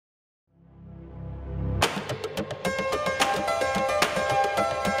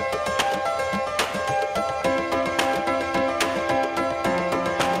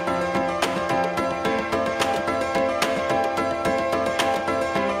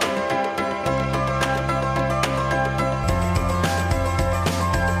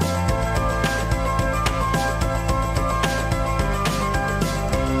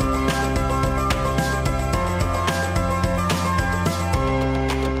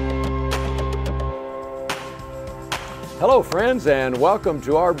Hello friends, and welcome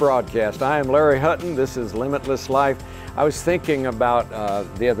to our broadcast. I am Larry Hutton. This is Limitless Life. I was thinking about,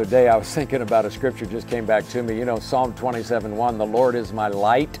 the other day, I was thinking about a scripture just came back to me. You know, Psalm 27:1, the Lord is my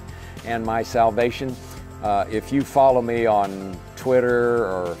light and my salvation. If you follow me on Twitter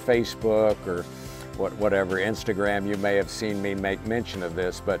or Facebook or whatever, Instagram, you may have seen me make mention of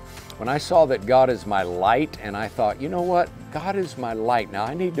this. But when I saw that God is my light, and I thought, you know what? God is my light. Now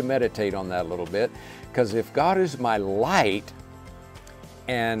I need to meditate on that a little bit, because if God is my light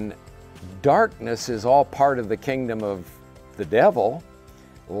and darkness is all part of the kingdom of the devil,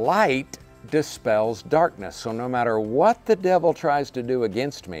 light dispels darkness. So no matter what the devil tries to do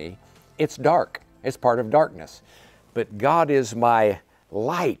against me, it's dark. It's part of darkness. But God is my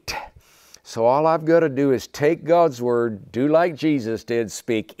light. So all I've got to do is take God's word, do like Jesus did,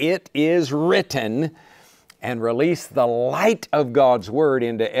 speak, "It is written," and release the light of God's word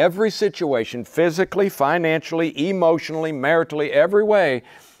into every situation, physically, financially, emotionally, maritally, every way.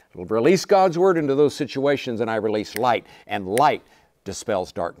 Release God's word into those situations, and I release light, and light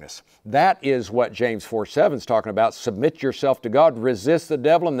dispels darkness. That is what James 4:7 is talking about. Submit yourself to God, resist the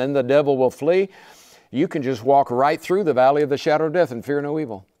devil, and then the devil will flee. You can just walk right through the valley of the shadow of death and fear no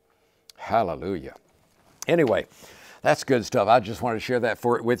evil. Hallelujah. Anyway, that's good stuff. I just wanted to share that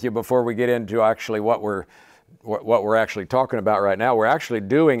with you before we get into actually what we're actually talking about right now. We're actually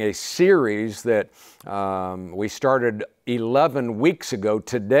doing a series that we started 11 weeks ago.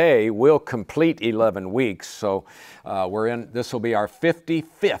 Today we'll complete 11 weeks. So this will be our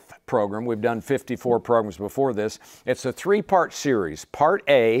 55th program. We've done 54 programs before this. It's a three-part series, Part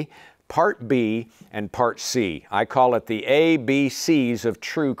A, Part B, and Part C. I call it the ABCs of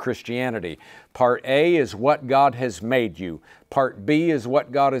true Christianity. Part A is what God has made you. Part B is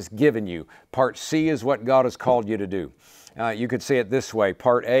what God has given you. Part C is what God has called you to do. You could say it this way.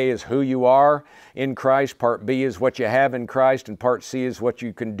 Part A is who you are in Christ. Part B is what you have in Christ. And Part C is what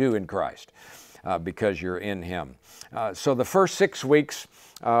you can do in Christ because you're in Him. So the first 6 weeks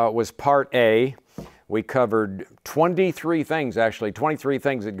was Part A. We covered 23 things, actually, 23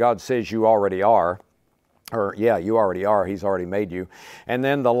 things that God says you already are. Or, yeah, you already are. He's already made you. And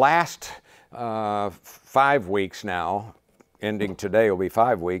then the last 5 weeks now, ending today will be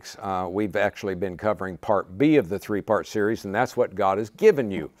 5 weeks, we've actually been covering Part B of the three-part series, and that's what God has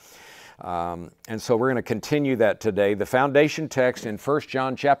given you. And so we're going to continue that today. The foundation text in 1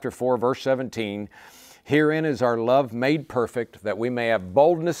 John chapter 4, verse 17, "Herein is our love made perfect, that we may have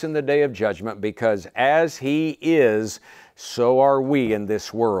boldness in the day of judgment, because as He is, so are we in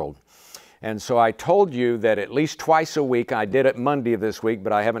this world." And so I told you that at least twice a week, I did it Monday of this week,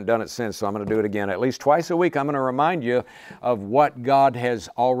 but I haven't done it since, so I'm going to do it again. At least twice a week, I'm going to remind you of what God has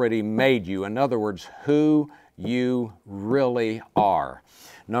already made you. In other words, who you really are.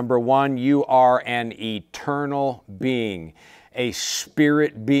 Number one, you are an eternal being. A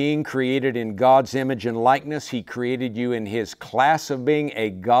spirit being created in God's image and likeness. He created you in His class of being, a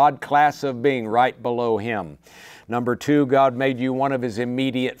God class of being right below Him. Number two, God made you one of His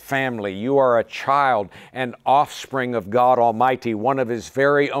immediate family. You are a child, an offspring of God Almighty, one of His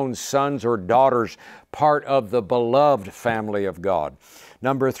very own sons or daughters, part of the beloved family of God.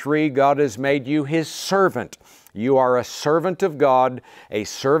 Number three, God has made you His servant. You are a servant of God, a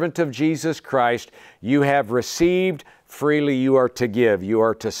servant of Jesus Christ. You have received, freely you are to give. You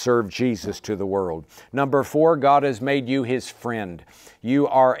are to serve Jesus to the world. Number four, God has made you His friend. You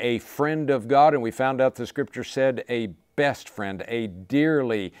are a friend of God, and we found out the Scripture said a best friend, a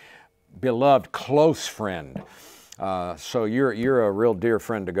dearly beloved, close friend. So you're a real dear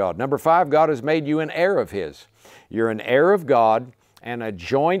friend to God. Number five, God has made you an heir of His. You're an heir of God and a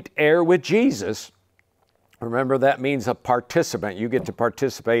joint heir with Jesus. Remember, that means a participant. You get to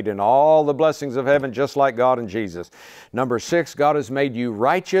participate in all the blessings of heaven just like God and Jesus. Number six, God has made you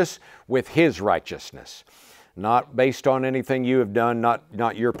righteous with His righteousness. Not based on anything you have done,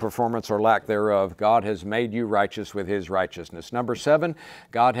 not your performance or lack thereof. God has made you righteous with His righteousness. Number seven,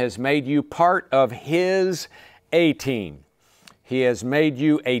 God has made you part of His A-team. He has made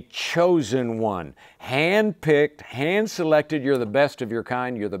you a chosen one. Hand-picked, hand-selected. You're the best of your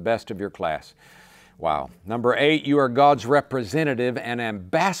kind. You're the best of your class. Wow. Number eight, you are God's representative and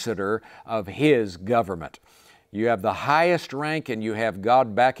ambassador of His government. You have the highest rank, and you have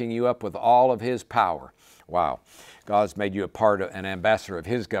God backing you up with all of His power. Wow. God's made you a part of an ambassador of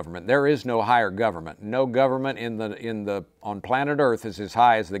His government. There is no higher government. No government on planet Earth is as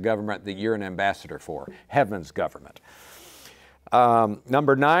high as the government that you're an ambassador for, heaven's government.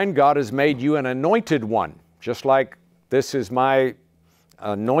 Number nine, God has made you an anointed one. Just like this is my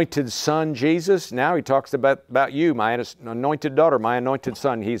anointed son, Jesus. Now He talks about you, my anointed daughter, my anointed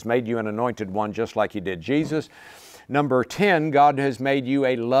son. He's made you an anointed one just like He did Jesus. Number 10, God has made you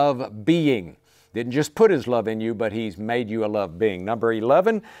a love being. Didn't just put His love in you, but He's made you a love being. Number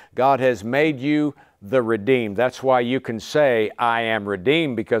 11, God has made you the redeemed. That's why you can say, I am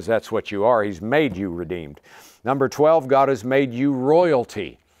redeemed, because that's what you are. He's made you redeemed. Number 12, God has made you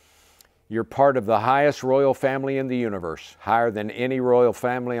royalty. You're part of the highest royal family in the universe, higher than any royal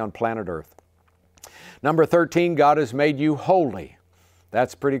family on planet Earth. Number 13, God has made you holy.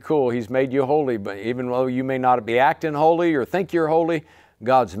 That's pretty cool. He's made you holy, but even though you may not be acting holy or think you're holy,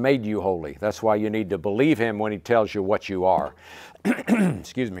 God's made you holy. That's why you need to believe Him when He tells you what you are.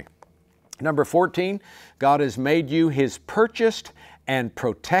 Excuse me. Number 14, God has made you His purchased and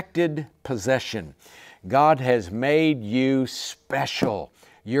protected possession. God has made you special.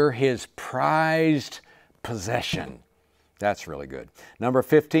 You're His prized possession. That's really good. Number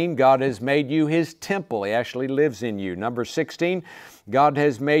 15, God has made you His temple. He actually lives in you. Number 16, God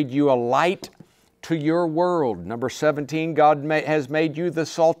has made you a light to your world. Number 17, God has made you the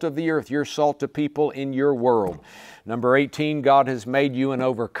salt of the earth. You're salt to people in your world. Number 18, God has made you an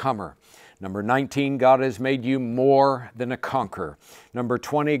overcomer. Number 19, God has made you more than a conqueror. Number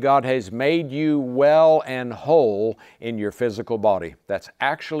 20, God has made you well and whole in your physical body. That's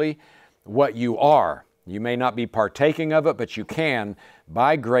actually what you are. You may not be partaking of it, but you can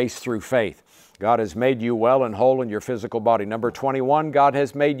by grace through faith. God has made you well and whole in your physical body. Number 21, God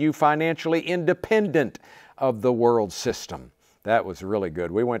has made you financially independent of the world system. That was really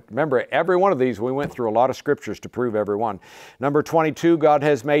good. Remember, every one of these, we went through a lot of scriptures to prove every one. Number 22, God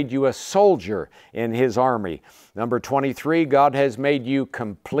has made you a soldier in His army. Number 23, God has made you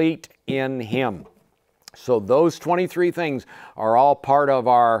complete in Him. So those 23 things are all part of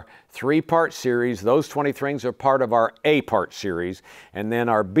our 3-part series. Those 23 things are part of our A-part series. And then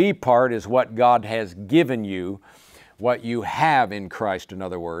our B part is what God has given you, what you have in Christ, in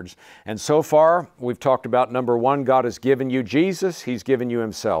other words. And so far, we've talked about number 1, God has given you Jesus. He's given you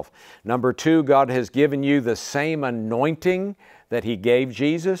Himself. Number 2, God has given you the same anointing that He gave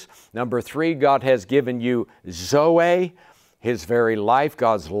Jesus. Number 3, God has given you Zoe, His very life.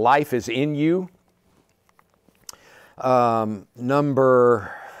 God's life is in you. Wow,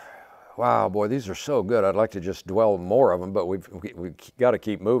 boy, these are so good. I'd like to just dwell more of them, but we've got to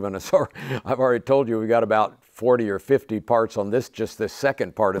keep moving. So I've already told you we got about 40 or 50 parts on this, just this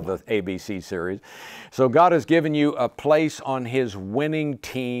second part of the ABC series. So God has given you a place on His winning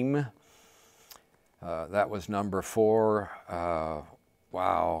team. That was number 4.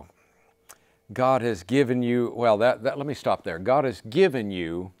 Wow. God has given you, well, let me stop there. God has given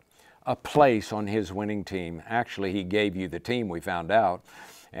you a place on His winning team. Actually, He gave you the team, we found out,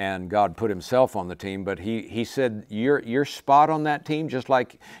 and God put Himself on the team, but He said your spot on that team, just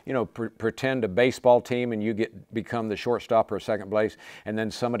like, you know, pretend a baseball team and you become the shortstop or second place, and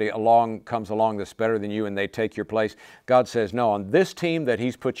then somebody comes along that's better than you and they take your place. God says, no, on this team that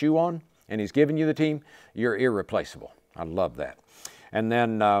He's put you on and He's given you the team, you're irreplaceable. I love that. And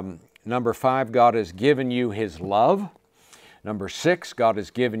then number 5, God has given you His love. Number 6, God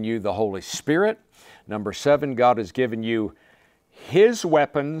has given you the Holy Spirit. Number 7, God has given you His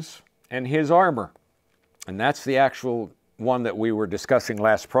weapons and His armor. And that's the actual one that we were discussing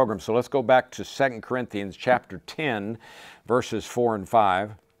last program. So let's go back to 2 Corinthians chapter 10, verses 4 and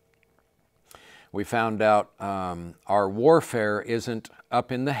 5. We found out our warfare isn't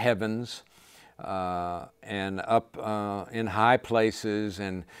up in the heavens and up in high places,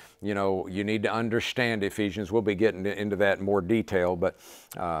 and you know, you need to understand Ephesians. We'll be getting into that in more detail, but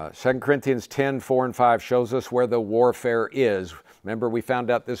 2 Corinthians 10, 4 and 5 shows us where the warfare is. Remember, we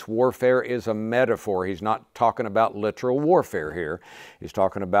found out this warfare is a metaphor. He's not talking about literal warfare here. He's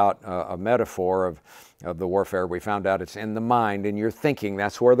talking about a metaphor of the warfare. We found out it's in the mind, in your thinking.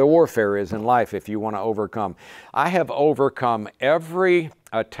 That's where the warfare is in life if you want to overcome. I have overcome every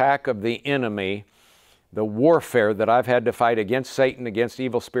attack of the enemy, the warfare that I've had to fight against Satan, against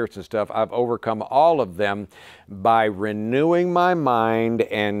evil spirits and stuff. I've overcome all of them by renewing my mind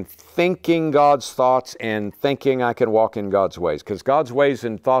and thinking God's thoughts and thinking I can walk in God's ways. Because God's ways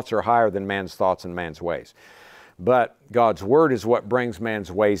and thoughts are higher than man's thoughts and man's ways. But God's Word is what brings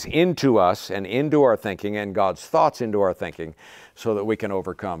man's ways into us and into our thinking, and God's thoughts into our thinking, so that we can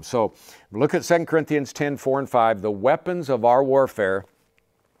overcome. So look at 2 Corinthians 10, 4 and 5. The weapons of our warfare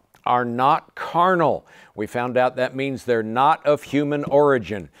are not carnal. We found out that means they're not of human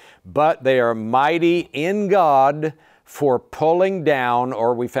origin, but they are mighty in God for pulling down,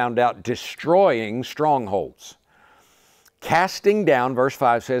 or we found out destroying, strongholds. Casting down, verse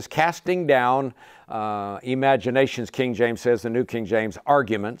 5 says, casting down imaginations, King James says, the New King James,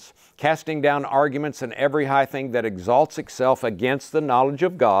 arguments. Casting down arguments and every high thing that exalts itself against the knowledge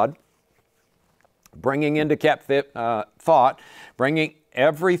of God. bringing into bringing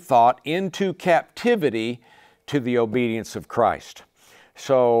every thought into captivity to the obedience of Christ.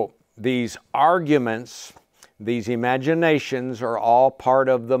 So these arguments, these imaginations are all part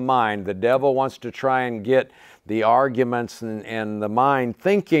of the mind. The devil wants to try and get the arguments and the mind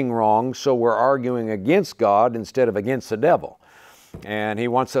thinking wrong, so we're arguing against God instead of against the devil. And he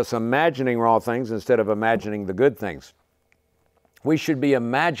wants us imagining wrong things instead of imagining the good things. We should be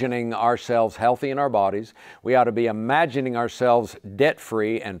imagining ourselves healthy in our bodies. We ought to be imagining ourselves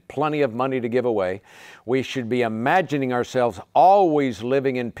debt-free and plenty of money to give away. We should be imagining ourselves always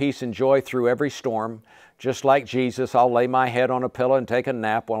living in peace and joy through every storm. Just like Jesus, I'll lay my head on a pillow and take a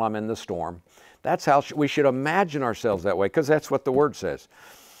nap while I'm in the storm. That's how we should imagine ourselves that way, because that's what the Word says.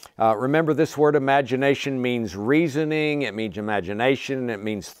 Remember, this word imagination means reasoning, it means imagination, it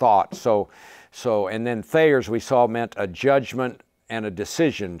means thought. And then Thayers, we saw, meant a judgment and a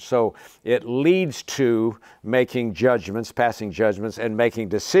decision. So it leads to making judgments, passing judgments, and making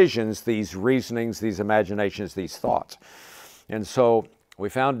decisions, these reasonings, these imaginations, these thoughts. And so we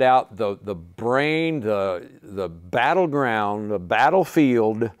found out the brain, the battleground, the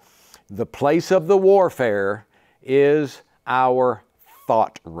battlefield, the place of the warfare is our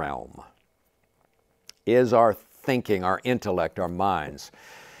thought realm, is our thinking, our intellect, our minds.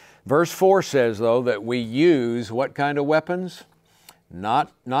 Verse 4 says, though, that we use what kind of weapons?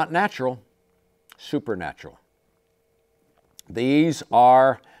 Not natural, supernatural. These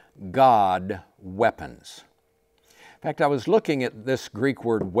are God weapons. In fact, I was looking at this Greek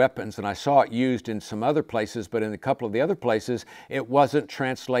word weapons, and I saw it used in some other places, but in a couple of the other places, it wasn't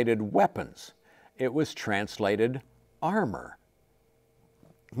translated weapons. It was translated armor.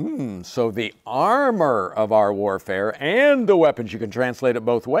 So the armor of our warfare and the weapons, you can translate it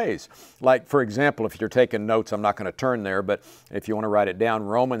both ways. Like, for example, if you're taking notes, I'm not going to turn there, but if you want to write it down,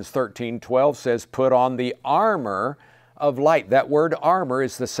 Romans 13:12 says, put on the armor of light. That word armor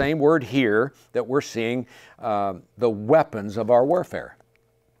is the same word here that we're seeing, the weapons of our warfare.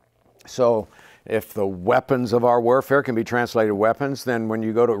 So if the weapons of our warfare can be translated weapons, then when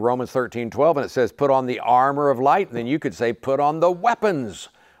you go to Romans 13:12 and it says put on the armor of light, then you could say put on the weapons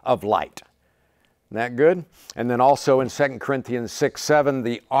of light. Isn't that good? And then also in 2 Corinthians 6:7,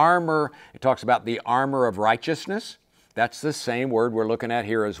 the armor, it talks about the armor of righteousness. That's the same word we're looking at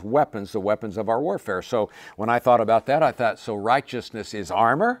here as weapons, the weapons of our warfare. So when I thought about that, I thought, so righteousness is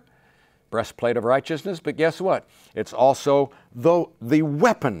armor, breastplate of righteousness, but guess what? It's also the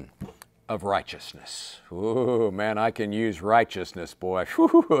weapon of righteousness. Ooh, man, I can use righteousness, boy,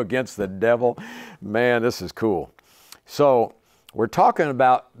 against the devil. Man, this is cool. So we're talking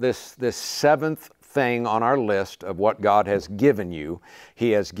about this seventh thing on our list of what God has given you.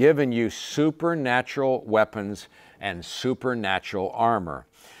 He has given you supernatural weapons and supernatural armor.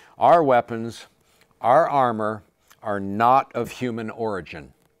 Our weapons, our armor, are not of human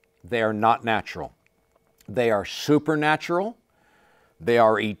origin. They are not natural. They are supernatural. They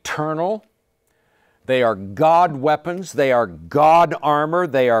are eternal. They are God weapons. They are God armor.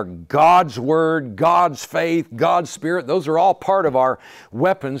 They are God's Word, God's faith, God's Spirit. Those are all part of our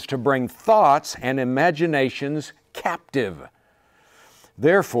weapons to bring thoughts and imaginations captive.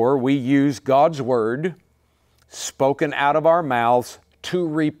 Therefore, we use God's Word spoken out of our mouths to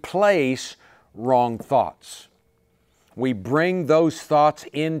replace wrong thoughts. We bring those thoughts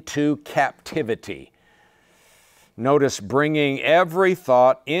into captivity. Notice bringing every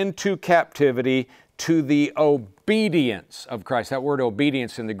thought into captivity to the obedience of Christ. That word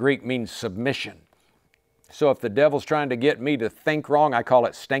obedience in the Greek means submission. So if the devil's trying to get me to think wrong, I call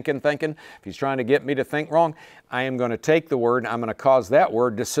it stinking thinking. If he's trying to get me to think wrong, I am going to take the word and I'm going to cause that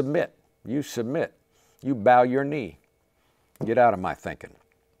word to submit. You submit. You bow your knee. Get out of my thinking.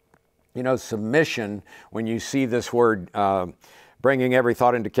 You know, submission, when you see this word, bringing every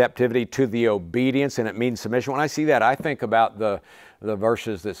thought into captivity to the obedience, and it means submission. When I see that, I think about the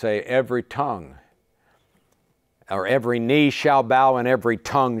verses that say every tongue, or every knee shall bow and every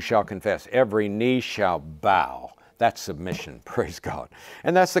tongue shall confess. Every knee shall bow. That's submission, praise God.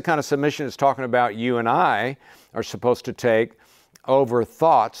 And that's the kind of submission it's talking about you and I are supposed to take over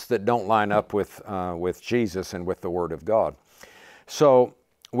thoughts that don't line up with Jesus and with the Word of God. So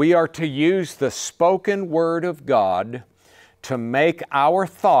we are to use the spoken Word of God to make our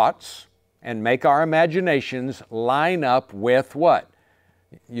thoughts and make our imaginations line up with what?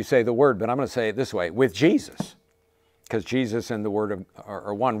 You say the Word, but I'm going to say it this way, with Jesus. Because Jesus and the Word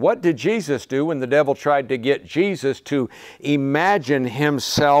are one. What did Jesus do when the devil tried to get Jesus to imagine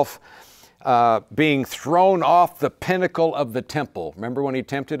himself being thrown off the pinnacle of the temple? Remember when he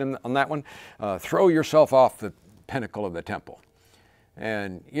tempted him on that one? Throw yourself off the pinnacle of the temple.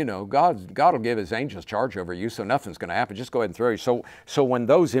 And, you know, God will give His angels charge over you, so nothing's going to happen. Just go ahead and throw you. So when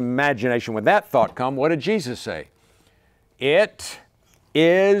those imagination, when that thought come, what did Jesus say? It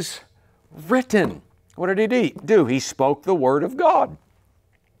is written. What did He do? He spoke the Word of God.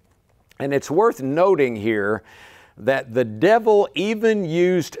 And it's worth noting here that the devil even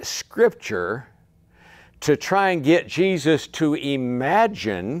used Scripture to try and get Jesus to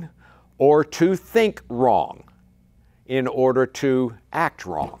imagine or to think wrong in order to act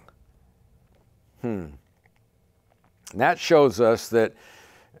wrong. That shows us that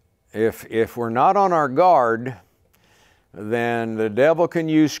if we're not on our guard, then the devil can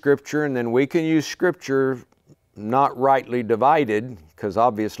use Scripture, and then we can use Scripture not rightly divided, because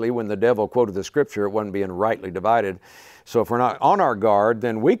obviously when the devil quoted the Scripture, it wasn't being rightly divided. So if we're not on our guard,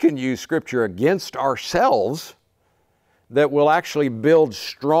 then we can use Scripture against ourselves that will actually build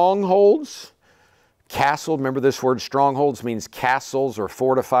strongholds, castles. Remember, this word strongholds means castles or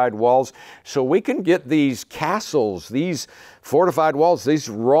fortified walls. So we can get these castles, these fortified walls, these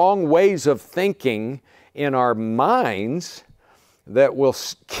wrong ways of thinking in our minds that will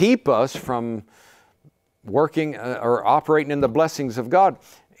keep us from working or operating in the blessings of God.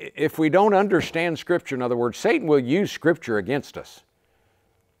 If we don't understand Scripture, in other words, Satan will use Scripture against us.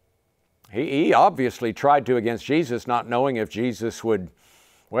 He obviously tried to against Jesus, not knowing if Jesus would,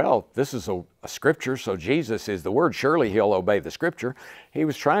 well, this is a Scripture, so Jesus is the Word. Surely He'll obey the Scripture. He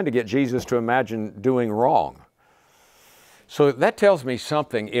was trying to get Jesus to imagine doing wrong. So that tells me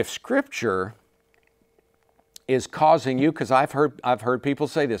something. If Scripture is causing you, because I've heard people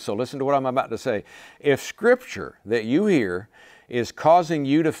say this, so listen to what I'm about to say. If Scripture that you hear is causing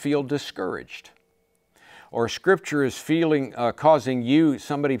you to feel discouraged, or Scripture is causing you,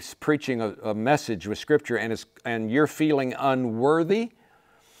 somebody's preaching a message with Scripture and you're feeling unworthy,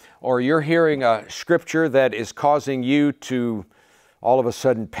 or you're hearing a Scripture that is causing you to all of a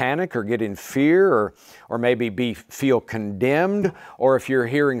sudden panic or get in fear, or maybe feel condemned, or if you're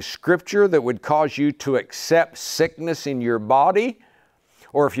hearing Scripture that would cause you to accept sickness in your body,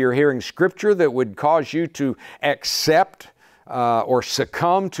 or if you're hearing Scripture that would cause you to accept or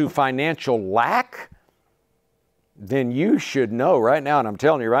succumb to financial lack, then you should know right now, and I'm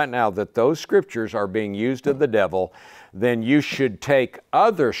telling you right now, that those Scriptures are being used of the devil. Then you should take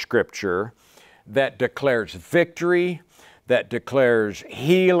other Scripture that declares victory, that declares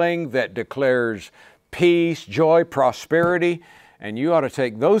healing, that declares peace, joy, prosperity, and you ought to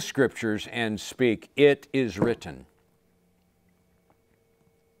take those Scriptures and speak, "It is written."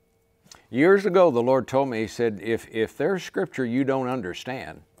 Years ago, the Lord told me, He said, if there's Scripture you don't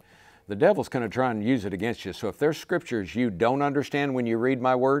understand, the devil's going to try and use it against you. So if there's Scriptures you don't understand when you read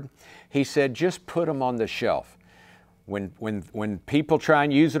my Word, He said, just put them on the shelf. When people try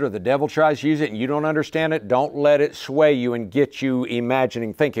and use it, or the devil tries to use it and you don't understand it, don't let it sway you and get you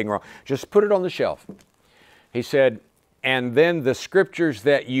imagining, thinking wrong. Just put it on the shelf. He said, and then the Scriptures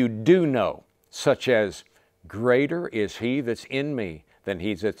that you do know, such as, greater is He that's in me than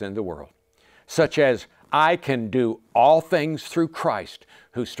he that's in the world. Such as, I can do all things through Christ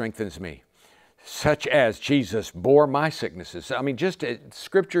who strengthens me. Such as, Jesus bore my sicknesses. I mean, just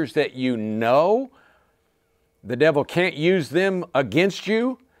Scriptures that you know. The devil can't use them against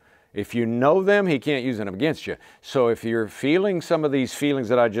you. If you know them, he can't use them against you. So if you're feeling some of these feelings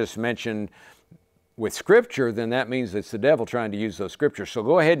that I just mentioned with Scripture, then that means it's the devil trying to use those Scriptures. So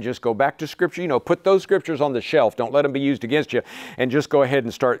go ahead and just go back to Scripture. You know, put those Scriptures on the shelf. Don't let them be used against you. And just go ahead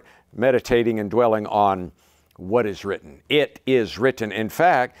and start meditating and dwelling on what is written. It is written. In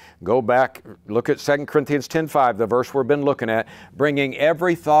fact, go back, look at 2 Corinthians 10:5, the verse we've been looking at, bringing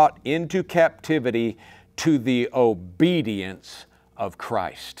every thought into captivity to the obedience of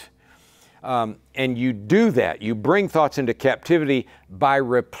Christ. And you do that. You bring thoughts into captivity by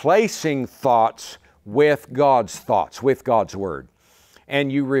replacing thoughts with God's thoughts, with God's Word.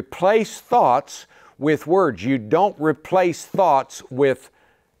 And you replace thoughts with words. You don't replace thoughts with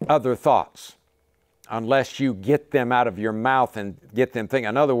other thoughts unless you get them out of your mouth and get them thinking.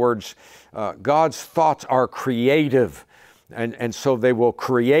 In other words, God's thoughts are creative. And so they will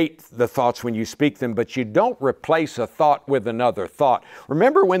create the thoughts when you speak them, but you don't replace a thought with another thought.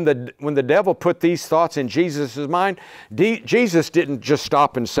 Remember when the devil put these thoughts in Jesus' mind? Jesus didn't just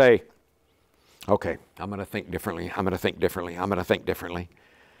stop and say, okay, I'm going to think differently, I'm going to think differently, I'm going to think differently.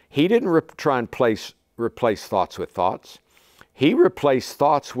 He didn't try and replace thoughts with thoughts. He replaced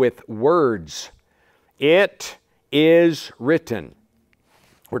thoughts with words. It is written.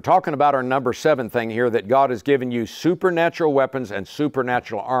 We're talking about our number 7 thing here, that God has given you supernatural weapons and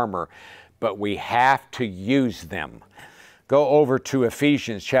supernatural armor, but we have to use them. go over to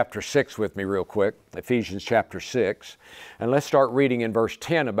Ephesians chapter 6 with me real quick. Ephesians chapter 6. And let's start reading in verse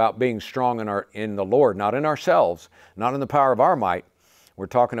 10 about being strong in the Lord, not in ourselves, not in the power of our might. We're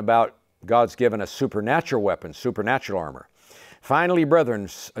talking about God's given us supernatural weapons, supernatural armor. Finally, brethren,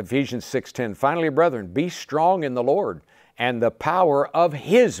 Ephesians 6:10, finally, brethren, be strong in the Lord and the power of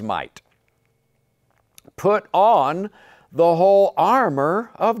His might. Put on the whole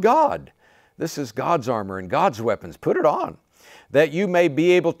armor of God. This is God's armor and God's weapons. Put it on, that you may be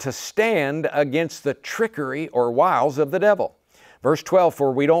able to stand against the trickery or wiles of the devil. Verse 12,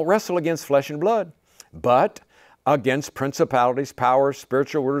 for we don't wrestle against flesh and blood, but against principalities, powers,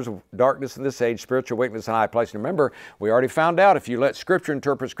 spiritual rulers of darkness in this age, spiritual wickedness in high places. Remember, we already found out, if you let Scripture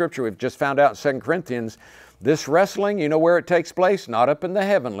interpret Scripture, we've just found out in 2 Corinthians, this wrestling, you know where it takes place? Not up in the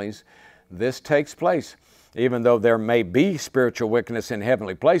heavenlies. This takes place. Even though there may be spiritual wickedness in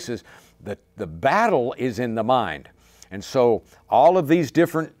heavenly places, the battle is in the mind. And so all of these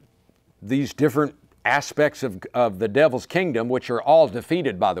different aspects of the devil's kingdom, which are all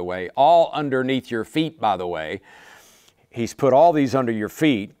defeated, by the way, all underneath your feet, by the way. He's put all these under your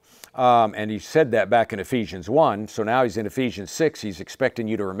feet, and he said that back in Ephesians 1. So now he's in Ephesians 6. He's expecting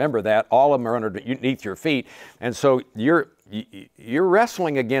you to remember that. All of them are underneath your feet. And so you're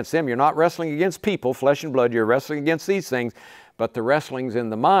wrestling against them. You're not wrestling against people, flesh and blood. You're wrestling against these things, but the wrestling's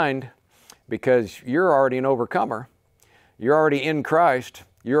in the mind, because you're already an overcomer. You're already in Christ.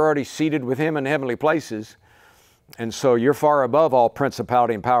 You're already seated with Him in heavenly places. And so you're far above all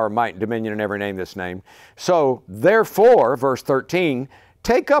principality and power, might and dominion, and every name that's named. So therefore, verse 13,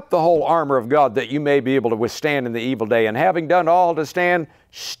 take up the whole armor of God, that you may be able to withstand in the evil day. And having done all to stand,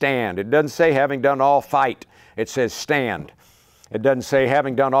 stand. It doesn't say having done all, fight. It says stand. It doesn't say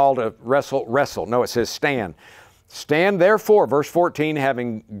having done all to wrestle, wrestle. No, it says stand. Stand therefore, verse 14,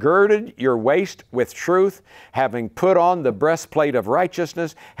 having girded your waist with truth, having put on the breastplate of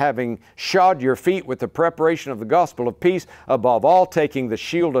righteousness, having shod your feet with the preparation of the gospel of peace, above all taking the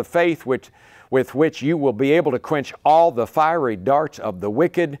shield of faith, with which you will be able to quench all the fiery darts of the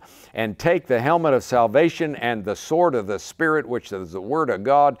wicked, and take the helmet of salvation and the sword of the Spirit, which is the word of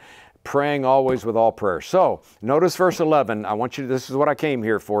God, praying always with all prayer. So notice verse 11. I want you to, this is what I came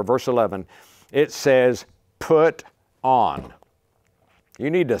here for. Verse 11, it says, put on. You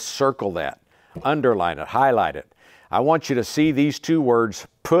need to circle that, underline it, highlight it. I want you to see these two words,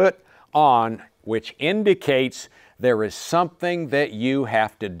 put on, which indicates there is something that you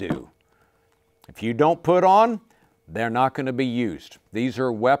have to do. If you don't put on, they're not going to be used. These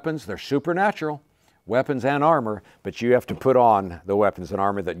are weapons, they're supernatural, weapons and armor, but you have to put on the weapons and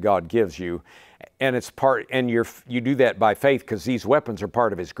armor that God gives you. And it's part, and you do that by faith, because these weapons are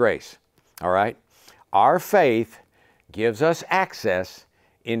part of His grace. All right? Our faith gives us access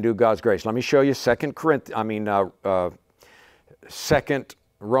into God's grace. Let me show you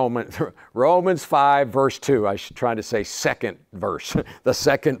Romans 5 verse 2. I should try to say second verse. The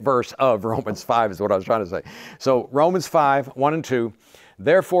second verse of Romans 5 is what I was trying to say. So Romans 5, 1 and 2.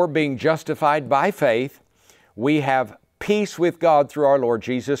 Therefore, being justified by faith, we have peace with God through our Lord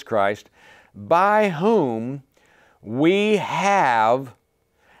Jesus Christ, by whom we have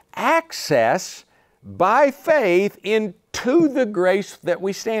access by faith into the grace that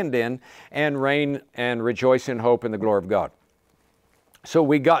we stand in, and reign and rejoice in hope in the glory of God. So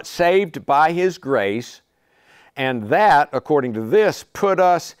we got saved by His grace, and that, according to this, put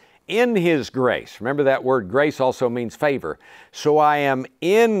us in His grace. Remember, that word grace also means favor. So I am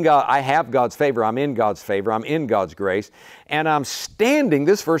in God, I have God's favor, I'm in God's favor, I'm in God's grace, and I'm standing,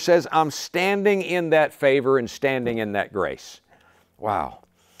 this verse says, I'm standing in that favor and standing in that grace. Wow.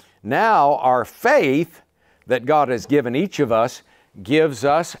 Now our faith that God has given each of us gives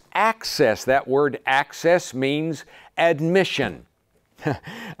us access. That word access means admission.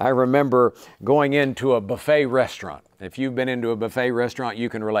 I remember going into a buffet restaurant. If you've been into a buffet restaurant, you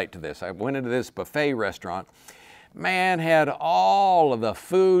can relate to this. I went into this buffet restaurant. Man, had all of the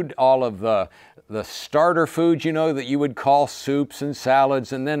food, all of the starter foods, you know, that you would call soups and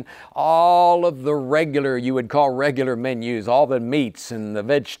salads, and then all of the regular, you would call regular menus, all the meats and the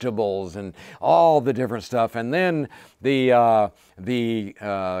vegetables and all the different stuff, and then the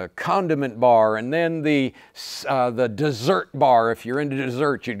condiment bar, and then the dessert bar. If you're into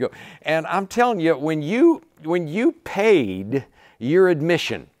dessert, you'd go. And I'm telling you, when you paid your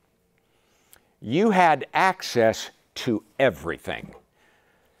admission, you had access to everything.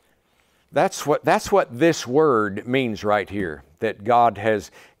 That's what this word means right here, that God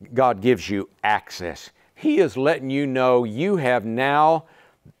gives you access. He is letting you know you have now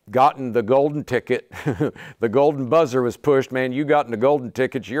gotten the golden ticket, the golden buzzer was pushed, man, you gotten the golden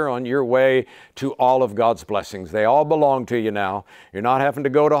tickets, you're on your way to all of God's blessings. They all belong to you now. You're not having to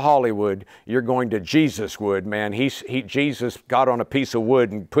go to Hollywood. You're going to Jesus wood, man. Jesus got on a piece of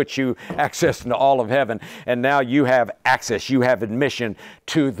wood and put you access into all of heaven. And now you have access, you have admission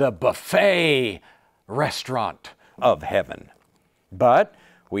to the buffet restaurant of heaven. But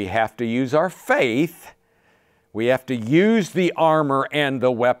we have to use our faith. We have to use the armor and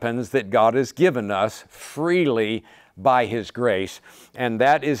the weapons that God has given us freely by His grace. And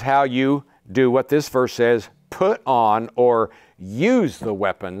that is how you do what this verse says, put on or use the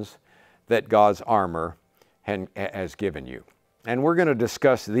weapons that God's armor has given you. And we're going to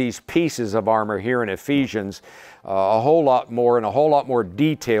discuss these pieces of armor here in Ephesians a whole lot more in a whole lot more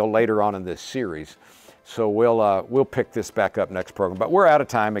detail later on in this series. So we'll pick this back up next program. But we're out of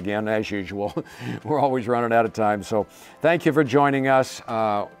time again, as usual. We're always running out of time. So thank you for joining us.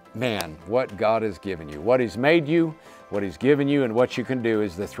 Man, what God has given you, what He's made you, what He's given you, and what you can do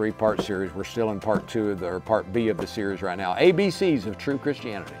is the three-part series. We're still in part B of the series right now. ABCs of True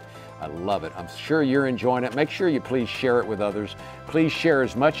Christianity. I love it. I'm sure you're enjoying it. Make sure you please share it with others. Please share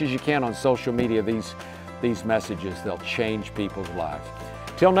as much as you can on social media these messages. They'll change people's lives.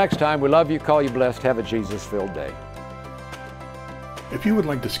 Till next time, we love you, call you blessed, have a Jesus-filled day. If you would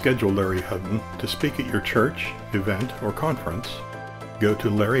like to schedule Larry Hutton to speak at your church, event, or conference, go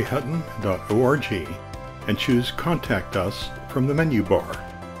to larryhutton.org and choose Contact Us from the menu bar,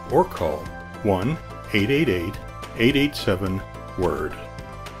 or call 1-888-887-WORD.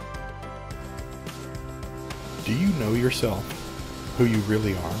 Do you know yourself, who you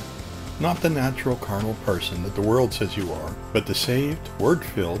really are? Not the natural carnal person that the world says you are, but the saved,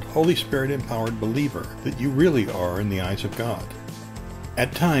 Word-filled, Holy Spirit-empowered believer that you really are in the eyes of God.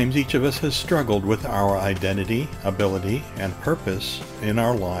 At times, each of us has struggled with our identity, ability, and purpose in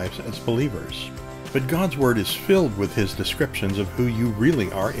our lives as believers. But God's Word is filled with His descriptions of who you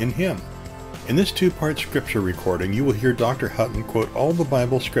really are in Him. In this two-part scripture recording, you will hear Dr. Hutton quote all the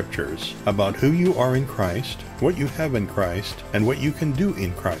Bible scriptures about who you are in Christ, what you have in Christ, and what you can do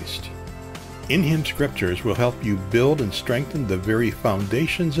in Christ. In Him scriptures will help you build and strengthen the very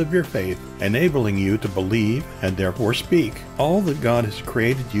foundations of your faith, enabling you to believe and therefore speak all that God has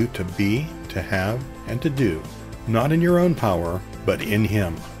created you to be, to have, and to do, not in your own power, but in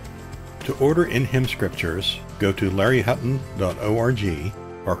Him. To order In Him scriptures, go to larryhutton.org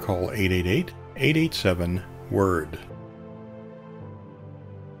or call 888-887-WORD.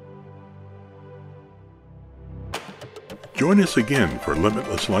 Join us again for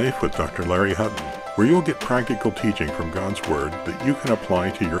Limitless Life with Dr. Larry Hutton, where you'll get practical teaching from God's Word that you can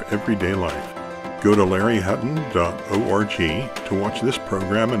apply to your everyday life. Go to larryhutton.org to watch this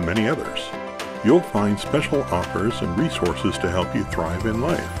program and many others. You'll find special offers and resources to help you thrive in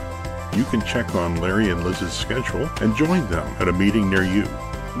life. You can check on Larry and Liz's schedule and join them at a meeting near you.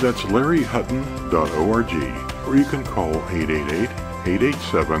 That's larryhutton.org, or you can call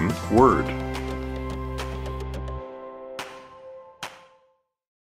 888-887-WORD.